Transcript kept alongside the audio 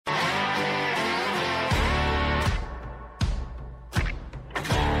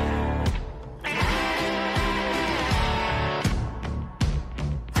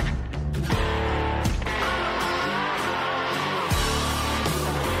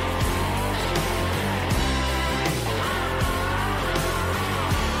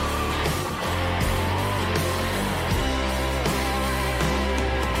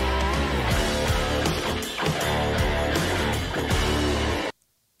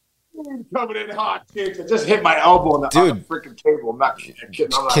coming in hot, kicks. I just hit my elbow on the freaking table. I'm not kidding.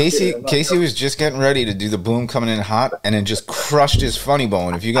 Casey was just getting ready to do the boom coming in hot, and then just crushed his funny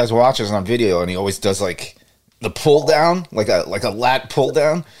bone. If you guys watch us on video, and he always does like the pull down, like a lat pull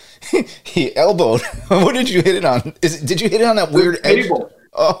down. He elbowed. What did you hit it on? Did you hit it on that weird edge?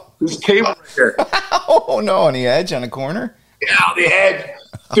 Oh, there's a table right there. Oh no, on the edge, on the corner. Yeah, on the edge,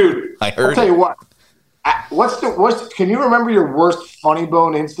 dude. I'll tell you what. Can you remember your worst funny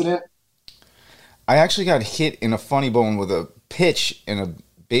bone incident? I actually got hit in a funny bone with a pitch in a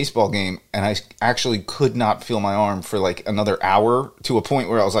baseball game, and I actually could not feel my arm for like another hour, to a point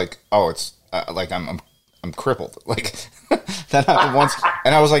where I was like, "Oh, it's like I'm crippled." Like that happened once,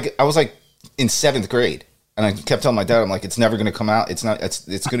 and I was like in 7th grade, and I kept telling my dad, "I'm like, it's never going to come out. It's not.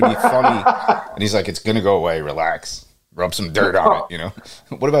 It's going to be funny," and he's like, "It's going to go away. Relax." Rub some dirt on it, you know.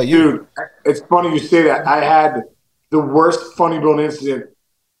 What about you? Dude, it's funny you say that. I had the worst funny bone incident,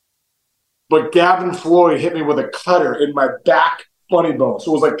 but Gavin Floyd hit me with a cutter in my back funny bone.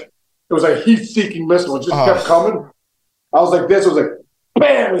 So it was like heat-seeking missile. It just kept coming. I was like this. It was like,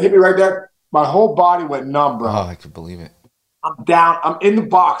 bam! It hit me right there. My whole body went numb, bro. Oh, I could believe it. I'm down. I'm in the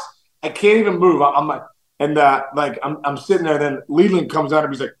box. I can't even move. I'm like, and I'm sitting there. Then Leland comes out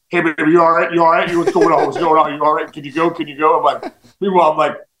and he's like, "Hey, baby, you all right? You all right? What's going on? What's going on? You all right? Can you go? Can you go?" I'm like, meanwhile, I'm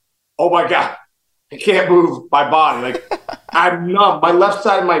like, "Oh my god, I can't move my body. Like, I'm numb. My left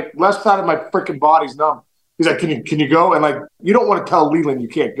side of my freaking body's numb." He's like, "Can you go?" And like, you don't want to tell Leland you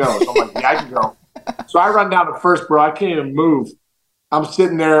can't go. So I'm like, "Yeah, I can go." So I run down to first, bro. I can't even move. I'm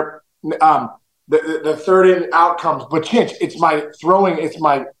sitting there. The third inning out comes, but Chinch, it's my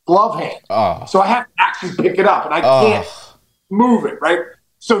glove hand. Oh. So I have to actually pick it up, and I can't move it, right?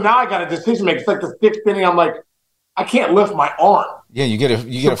 So now I got a decision to make. It's like the 6th inning. I'm like, I can't lift my arm. Yeah, you get a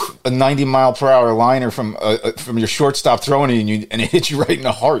 90-mile-per-hour liner from your shortstop throwing it, and it hits you right in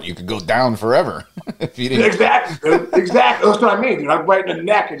the heart. You could go down forever. If you didn't. Exactly, dude. Exactly. That's what I mean, dude. I'm right in the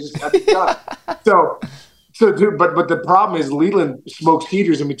neck. I'd be done. So, dude, but the problem is Leland smokes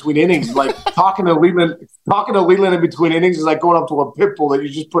heaters in between innings. Like talking to Leland in between innings is like going up to a pit bull that you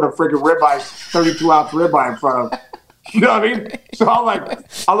just put a friggin' 32-ounce ribeye in front of. You know what I mean? So I'm like,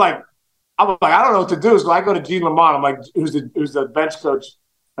 I don't know what to do. So I go to Gene Lamont. I'm like, who's the bench coach?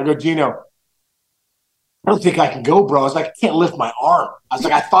 I go, "Gino, I don't think I can go, bro." I was like, I can't lift my arm. I was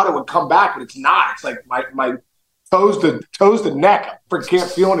like, I thought it would come back, but it's not. It's like my toes to neck. I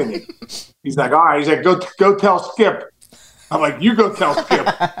can't feel anything. He's like, all right. He's like, go tell Skip. I'm like, you go tell Skip.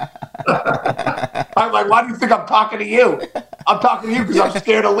 I'm like, why do you think I'm talking to you? I'm talking to you because I'm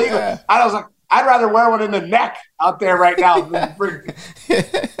scared of leaving. Yeah. I was like, I'd rather wear one in the neck out there right now. Gene,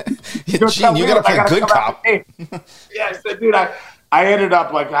 you got to play good cop. Yeah, I said, dude, I ended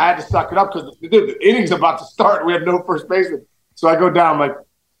up like I had to suck it up because the inning's about to start. We have no first baseman. So I go down.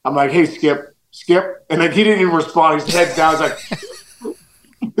 I'm like, hey, Skip, and like he didn't even respond. His head's down.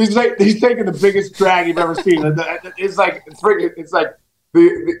 He's taking the biggest drag you've ever seen. It's like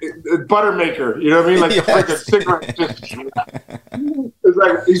the butter maker. You know what I mean? Like the freaking cigarette. It's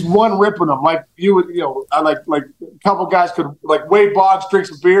like he's one ripping them. Like like a couple guys could like Wade Boggs drinks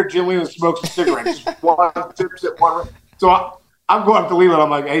a beer, Jim Leland smokes a cigarette. Just one tips it, one. So I'm going up to Leland. I'm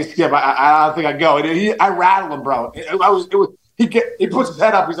like, hey Skip, I don't think I go. And I rattled him, bro. He puts his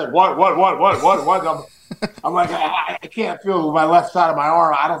head up. He's like, what? I'm like, I can't feel my left side of my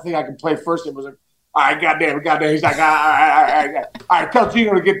arm. I don't think I can play first. It was like, all right, goddamn. He's like, all right, tell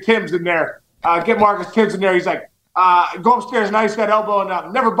Gino to get Tim's in there. Get Marcus Tim's in there. He's like, go upstairs and ice that elbow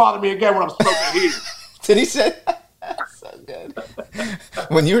and never bother me again when I'm smoking a heater. Did he say? So good.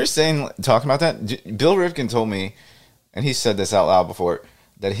 When you were talking about that, Bill Rifkin told me, and he said this out loud before,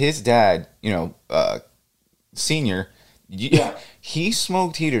 that his dad, senior, he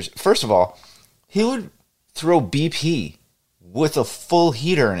smoked heaters. First of all, he would throw BP with a full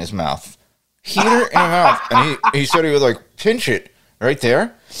heater in his mouth. And he said he would like pinch it right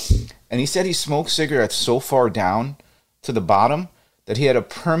there. And he said he smoked cigarettes so far down to the bottom that he had a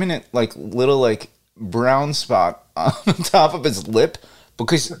permanent like little like brown spot on the top of his lip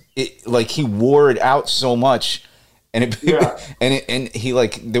because he wore it out so much. And and he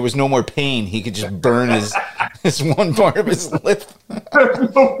like there was no more pain. He could just burn his one part of his lip.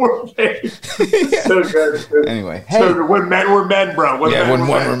 There's no more pain. Yeah. So good. Anyway, so we're men, bro.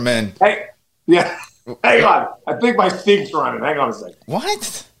 We're men. Hey, yeah. Hang on. I think my sink's running. Hang on a second.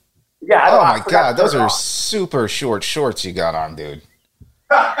 What? Yeah. Oh my god, those are super short shorts you got on, dude.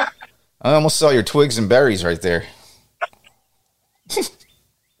 I almost saw your twigs and berries right there.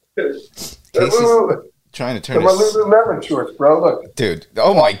 Casey's trying to turn my Lululemon shorts, bro. Look, dude.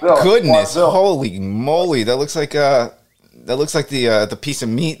 Oh my goodness! Holy moly! That looks like the piece of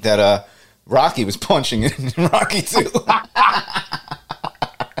meat that Rocky was punching it in Rocky 2.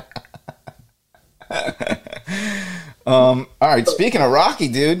 All right, speaking of Rocky,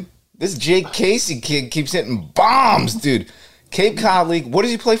 dude, this Jake Casey kid keeps hitting bombs, dude. Cape Cod League. What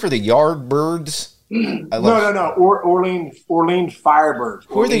does he play for? The Yardbirds? No. Orleans Firebirds.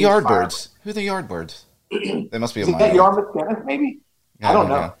 Who are the Yardbirds? Who are the Yardbirds? They must be a minor. Is that Yarmouth Dennis, maybe? I don't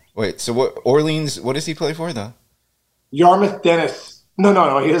know. Wait, so what? What does he play for, though? Yarmouth Dennis.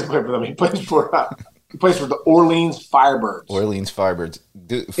 No. He doesn't play for them. He plays for the Orleans Firebirds. Orleans Firebirds.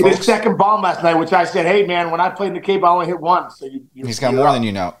 Dude, hit his second bomb last night, which I said, hey, man, when I played in the Cape, I only hit one. So he's got more than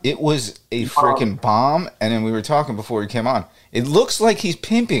you now. It was a freaking bomb, and then we were talking before he came on. It looks like he's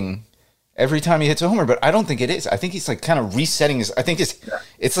pimping every time he hits a homer, but I don't think it is. I think he's like kind of resetting his. I think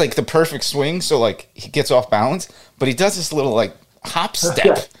it's like the perfect swing, so like he gets off balance, but he does this little like hop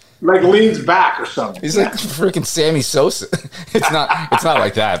step, like leans back or something. He's like freaking Sammy Sosa. It's not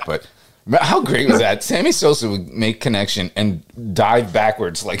like that, but how great was that? Sammy Sosa would make connection and dive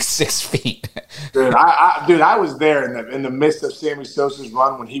backwards like 6 feet. Dude, I was there in the midst of Sammy Sosa's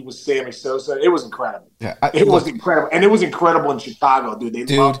run when he was Sammy Sosa. It was incredible. Yeah, it was incredible, and it was incredible in Chicago, dude.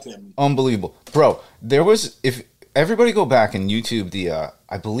 They loved him. Unbelievable, bro. There was if everybody go back and YouTube the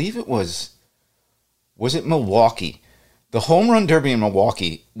I believe it was it Milwaukee. The home run derby in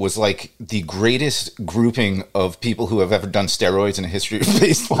Milwaukee was like the greatest grouping of people who have ever done steroids in the history of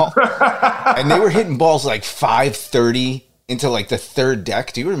baseball. And they were hitting balls like 530 into like the third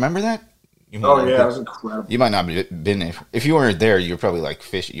deck. Do you remember that? It was incredible. You might not have been there. If you weren't there, you're probably like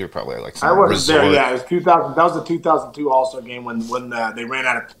fishing. You're probably like some I wasn't resort. there. Yeah, it was 2000. That was the 2002 All-Star game when they ran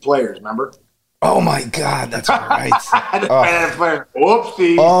out of players. Remember? Oh my God, that's right. Ran out of players.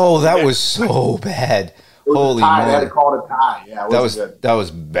 Whoopsie. Oh, that was so bad. Holy moly! They had to call it a tie. Yeah, that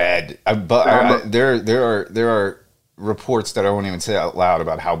was bad. There are reports that I won't even say out loud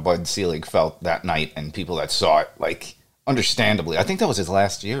about how Bud Selig felt that night, and people that saw it, like, understandably. I think that was his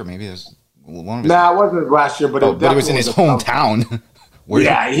last year. Maybe it was one of his. Nah, it wasn't his last year, but it was in his hometown.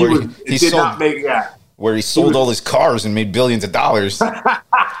 Where he sold all his cars and made billions of dollars.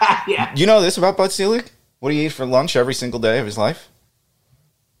 Yeah. You know this about Bud Selig? What do you eat for lunch every single day of his life?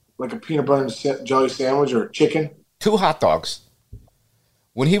 Like a peanut butter and jelly sandwich or chicken? 2 hot dogs.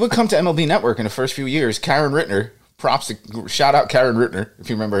 When he would come to MLB Network in the first few years, Karen Rittner, shout out Karen Rittner, if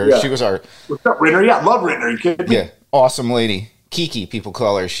you remember her. Yeah. She was our... What's up, Rittner? Yeah, love Rittner. You kidding me? Yeah, awesome lady. Kiki, people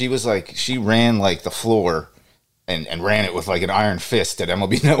call her. She was like, she ran like the floor and ran it with like an iron fist at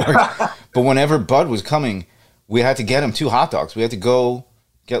MLB Network. But whenever Bud was coming, we had to get him 2 hot dogs. We had to go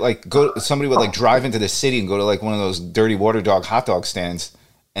somebody would like drive into the city and go to like one of those dirty water dog hot dog stands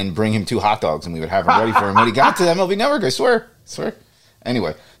and bring him 2 hot dogs, and we would have him ready for him when he got to the MLB Network. I swear.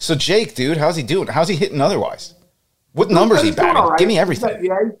 Anyway, so Jake, dude, how's he doing? How's he hitting otherwise? What numbers he batting? Right. Give me everything.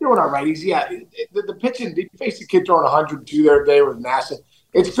 Yeah, he's doing all right. The pitching. He faced a kid throwing 102 the other day with NASA.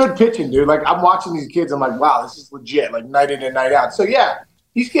 It's good pitching, dude. Like, I'm watching these kids. I'm like, wow, this is legit. Like, night in and night out. So yeah,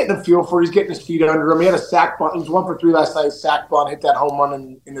 he's getting a feel for it. He's getting his feet under him. He had a sack bunt. He was 1 for 3 last night. Sack bunt, hit that home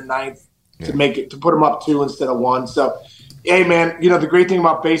run in the 9th to put him up 2 instead of 1. So. Hey, man, the great thing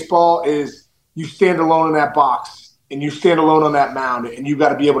about baseball is you stand alone in that box and you stand alone on that mound, and you got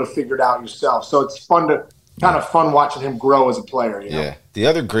to be able to figure it out yourself. So it's kind of fun watching him grow as a player. Yeah. The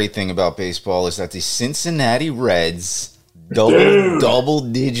other great thing about baseball is that the Cincinnati Reds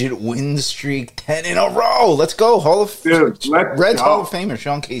double-digit win streak, 10 in a row. Let's go, Reds Hall of Famer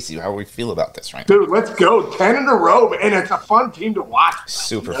Sean Casey. How do we feel about this right now? Dude, let's go, 10 in a row, and it's a fun team to watch.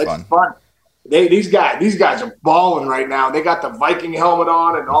 Super fun. It's fun. These guys are balling right now. They got the Viking helmet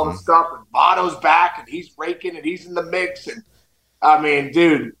on and all the stuff, and Votto's back, and he's raking, and he's in the mix. And I mean,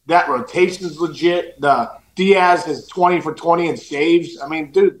 dude, that rotation's legit. The Diaz is 20 for 20 in saves. I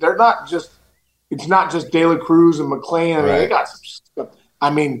mean, dude, they're not just. It's not just De La Cruz and McLean. I mean, they got some stuff.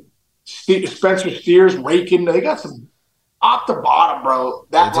 I mean, Spencer Steers raking. They got some off the bottom, bro.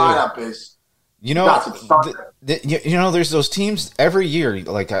 That lineup is. There's those teams every year.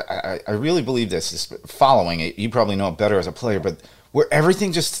 Like I really believe this. Is following it, you probably know it better as a player, but where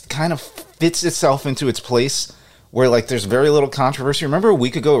everything just kind of fits itself into its place. Where like there's very little controversy. Remember a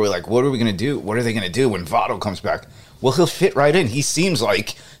week ago, we were like, "What are we going to do? What are they going to do when Votto comes back?" Well, he'll fit right in. He seems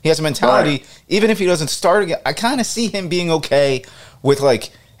like he has a mentality. Right. Even if he doesn't start again, I kind of see him being okay with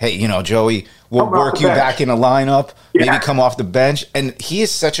like, "Hey, Joey, we'll work you back in a lineup. Maybe come off the bench." And he is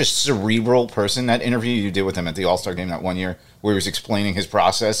such a cerebral person. That interview you did with him at the All-Star game that one year where he was explaining his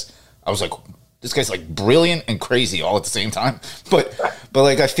process, I was like, this guy's like brilliant and crazy all at the same time. But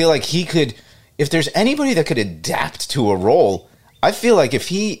like I feel like he could, if there's anybody that could adapt to a role, I feel like if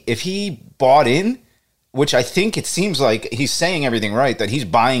he bought in which I think it seems like he's saying everything right, that he's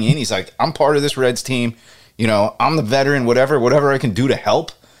buying in. He's like, I'm part of this Reds team. You know, I'm the veteran, whatever I can do to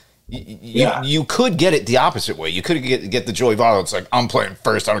help. You could get it the opposite way. You could get the Joey Votto. It's like, I'm playing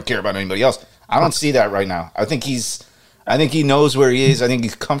first. I don't care about anybody else. I don't see that right now. I think he knows where he is. I think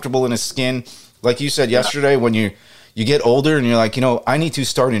he's comfortable in his skin. Like you said yesterday, when you get older and you're like, you know, I need to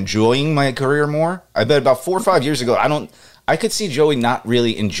start enjoying my career more. I bet about 4 or 5 years ago, I could see Joey not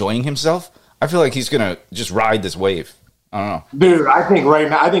really enjoying himself. I feel like he's going to just ride this wave. I don't know. Dude, I think right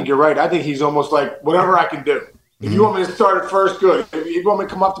now, I think you're right. I think he's almost like, whatever I can do. If you want me to start at first, good. If you want me to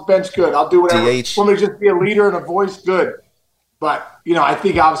come off the bench, good. I'll do whatever. DH. If you want me to just be a leader and a voice, good. But, you know, I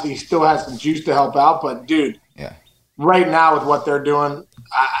think obviously he still has some juice to help out. But, dude, right now with what they're doing,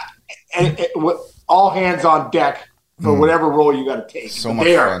 all hands on deck for whatever role you got to take. So much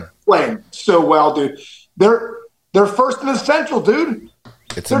they fun. Are playing so well, dude. They're first in the Central, dude.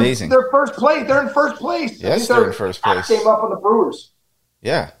 It's amazing. They're first place. They're in first place. Yes, they're in first place. Half game up on the Brewers.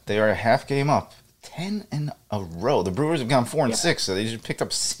 Yeah, they are a half game up. 10 in a row. The Brewers have gone 4-6, so they just picked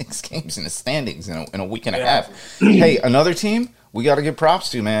up 6 games in the standings in a week and a half. Hey, another team we got to give props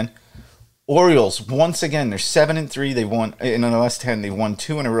to, man. Orioles, once again, they're 7-3. They won in the last 10. They won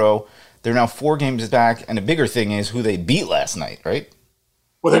 2 in a row. They're now 4 games back, and the bigger thing is who they beat last night, right?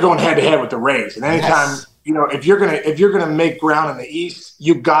 Well, they're going head to head with the Rays, and anytime you know if you're gonna make ground in the East,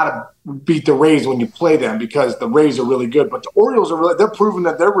 you gotta beat the Rays when you play them because the Rays are really good. But the Orioles they're proving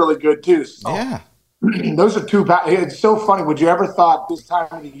that they're really good too. So. Yeah. Those are two. It's so funny. Would you ever thought this time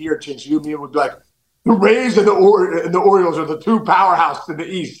of the year, Chinch, you and me would be like, the Rays and the Orioles are the 2 powerhouses in the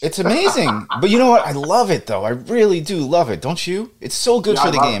East. It's amazing. But you know what? I love it, though. I really do love it. Don't you? It's so good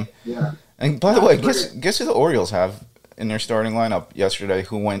for the game. Yeah. And by the way, guess who the Orioles have in their starting lineup yesterday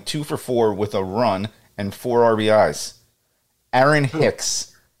who went 2 for 4 with a run and 4 RBIs? Aaron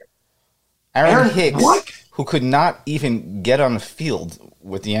Hicks. Aaron Hicks, what? Who could not even get on the field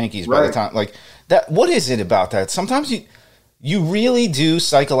with the Yankees by the time. Like that. What is it about that? Sometimes you really do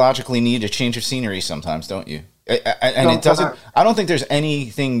psychologically need a change of scenery. Sometimes, don't you? And it doesn't. I don't think there's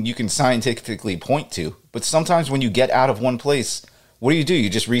anything you can scientifically point to. But sometimes when you get out of one place, what do? You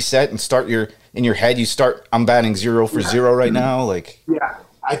just reset and start in your head. You start. I'm batting 0 for 0 right now. Like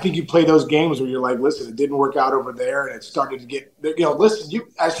I think you play those games where you're like, listen, it didn't work out over there, and it started to get. Listen,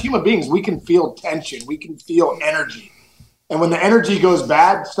 as human beings, we can feel tension. We can feel energy. And when the energy goes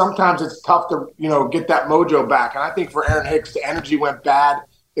bad, sometimes it's tough to, get that mojo back. And I think for Aaron Hicks, the energy went bad.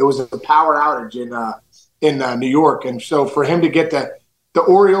 It was a power outage in New York. And so for him to get the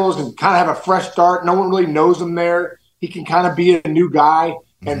Orioles and kind of have a fresh start, no one really knows him there. He can kind of be a new guy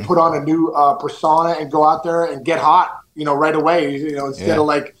and put on a new persona and go out there and get hot, right away. Instead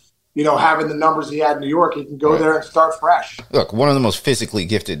of having the numbers he had in New York, he can go there and start fresh. Look, one of the most physically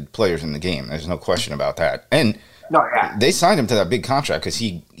gifted players in the game. There's no question about that. And they signed him to that big contract because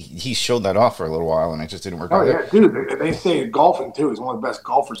he showed that off for a little while, and it just didn't work out. Oh, yeah, dude. They say golfing, too. He's one of the best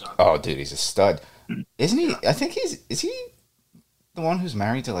golfers out there. Oh, dude, he's a stud. Isn't he? I think is he the one who's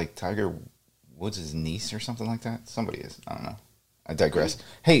married to, Tiger Woods' niece or something like that? Somebody is. I don't know. I digress.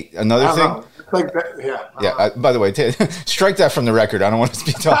 Hey, another thing. Like that, yeah. By the way, strike that from the record. I don't want to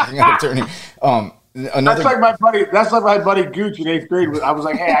be talking out of turning. That's like my buddy Gooch in 8th grade. I was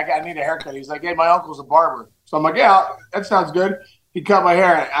like, hey, I need a haircut. He's like, hey, my uncle's a barber. So I'm like, yeah, that sounds good. He cut my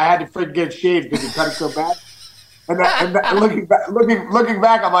hair. I had to freaking get it shaved because he cut it so bad. And looking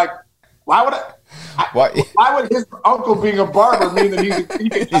back, I'm like, why would his uncle being a barber mean that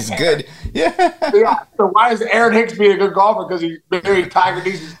he's good? Yeah. So why is Aaron Hicks being a good golfer? Because he married Tiger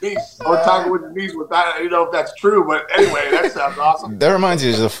Woods' niece or Tiger Woods' niece with that. I don't know if that's true, but anyway, that sounds awesome. That reminds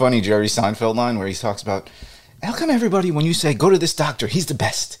me of a funny Jerry Seinfeld line where he talks about, how come everybody, when you say, go to this doctor, he's the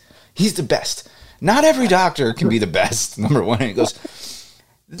best. He's the best. Not every doctor can be the best, number one. And he goes,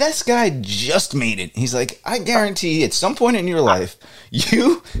 this guy just made it. He's like, I guarantee at some point in your life,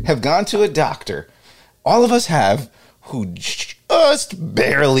 you have gone to a doctor. All of us have, who just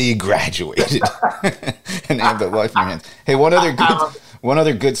barely graduated. And they have their life in your hands. Hey, one other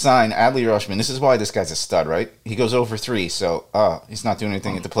good sign, Adley Rutschman. This is why this guy's a stud, right? He goes 0 for 3, so he's not doing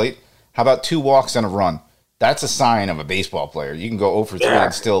anything at the plate. How about 2 walks and a run? That's a sign of a baseball player. You can go 0 for 3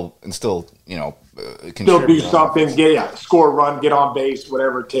 and still still do something, score a run, get on base,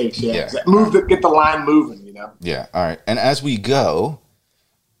 whatever it takes. Get the line moving. Yeah. All right. And as we go,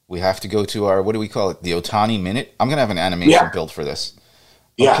 we have to go to our, what do we call it? The Ohtani Minute. I'm gonna have an animation built for this.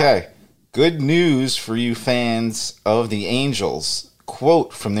 Yeah. Okay. Good news for you fans of the Angels.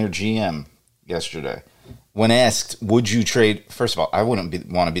 Quote from their GM yesterday: when asked, would you trade? First of all, I wouldn't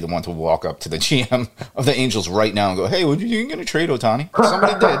want to be the one to walk up to the GM of the Angels right now and go, "Hey, would you going to trade Ohtani?"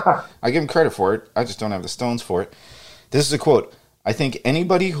 Somebody did. I give him credit for it. I just don't have the stones for it. This is a quote. I think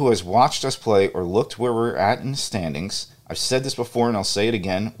anybody who has watched us play or looked where we're at in the standings, I've said this before and I'll say it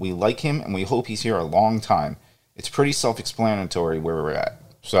again, we like him and we hope he's here a long time. It's pretty self-explanatory where we're at.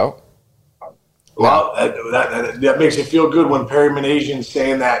 So, well, that makes it feel good when Perry Manasian's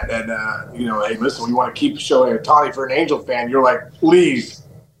saying that, hey, listen, we want to keep Shohei Ohtani. For an Angel fan, you're like, please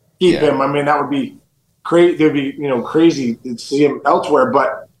keep him. I mean, that would be crazy. It would be, crazy to see him elsewhere.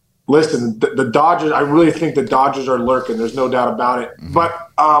 But listen, the Dodgers, I really think the Dodgers are lurking. There's no doubt about it. Mm-hmm.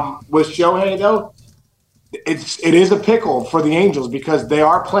 But with Shohei, though, it is a pickle for the Angels because they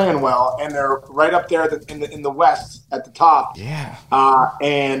are playing well and they're right up there in the West at the top. Yeah.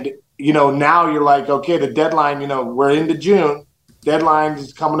 And now you're like, okay, the deadline. We're into June. Deadline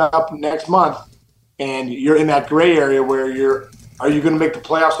is coming up next month, and you're in that gray area where are you going to make the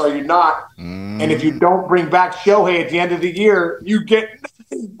playoffs? Or are you not? And if you don't bring back Shohei at the end of the year, you get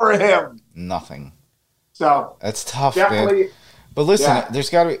nothing for him. Nothing. So that's tough, man. But listen, there's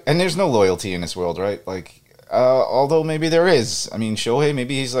got to be, and there's no loyalty in this world, right? Like. Although maybe there is. I mean, Shohei,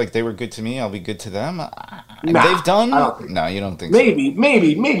 maybe he's like, they were good to me, I'll be good to them. They've done? No, you don't think maybe, so.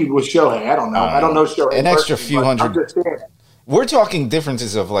 Maybe with Shohei. I don't know. I don't know Shohei. An extra few hundred. We're talking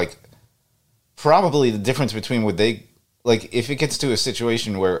differences of like probably the difference between what they like if it gets to a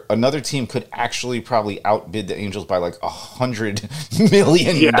situation where another team could actually probably outbid the Angels by like $100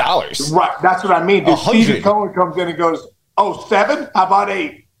 million. Right. That's what I mean. Stevie Cohen comes in and goes, 7? How about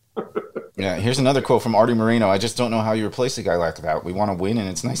 8? Yeah, here's another quote from Artie Moreno. I just don't know how you replace a guy like that. We want to win, and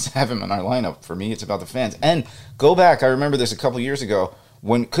it's nice to have him in our lineup. For me, it's about the fans. And go back. I remember this a couple years ago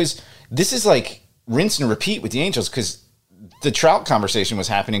because this is like rinse and repeat with the Angels because the Trout conversation was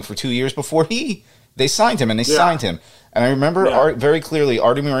happening for 2 years before they signed him, and they signed him. And I remember very clearly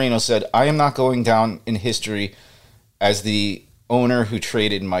Artie Moreno said, I am not going down in history as the owner who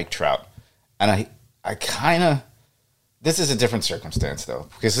traded Mike Trout. And I kind of... This is a different circumstance, though,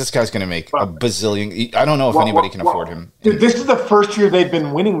 because this guy's going to make a bazillion. I don't know if anybody can afford him. Dude, this is the first year they've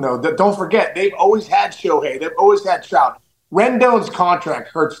been winning, though. Don't forget, they've always had Shohei. They've always had Trout. Rendon's contract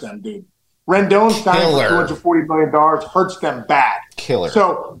hurts them, dude. Rendon signed for $240 million, hurts them bad. Killer.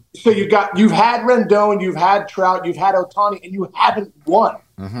 So you've had Rendon, you've had Trout, you've had Ohtani, and you haven't won.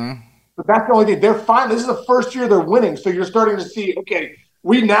 Mm-hmm. But that's the only thing. They're fine. This is the first year they're winning, so you're starting to see, okay,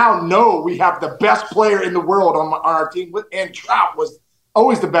 we now know we have the best player in the world on our team, and Trout was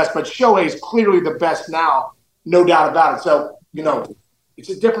always the best, but Shohei is clearly the best now, no doubt about it. So, it's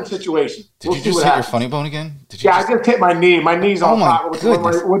a different situation. Did you just hit your funny bone again? I just hit my knee. My knee's all hot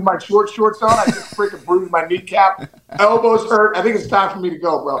with my shorts on. I just freaking bruised my kneecap. Elbows hurt. I think it's time for me to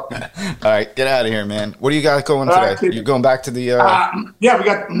go, bro. All right, get out of here, man. What do you got going today? You going back to the... we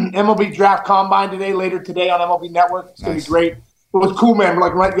got MLB Draft Combine later today on MLB Network. It's going to be great. It was cool, man.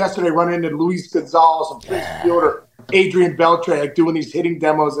 Like right yesterday, running into Luis Gonzalez and Prince Fielder, Adrian Beltre, like doing these hitting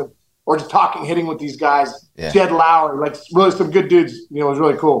demos or just hitting with these guys. Yeah. Jed Lowry, like really some good dudes. It was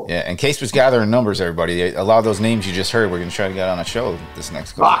really cool. Yeah, and Case was gathering numbers, everybody. A lot of those names you just heard, we're going to try to get on a show this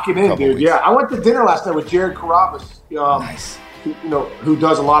next couple Lock it in, dude. Weeks. Yeah, I went to dinner last night with Jared Carrabis. Nice. Who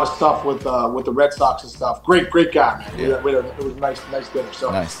does a lot of stuff with the Red Sox and stuff. Great guy, man. Yeah. It was a nice dinner.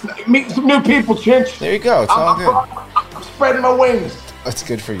 So nice. Meet some new people, Chinch. There you go. It's all good. I'm spreading my wings. That's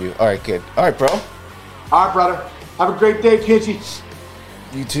good for you. All right, good. All right, bro. All right, brother. Have a great day, Chinchy.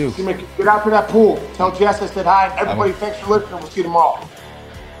 You too. Get out to that pool. Tell Jess I said hi. Everybody, thanks for listening. We'll see you tomorrow.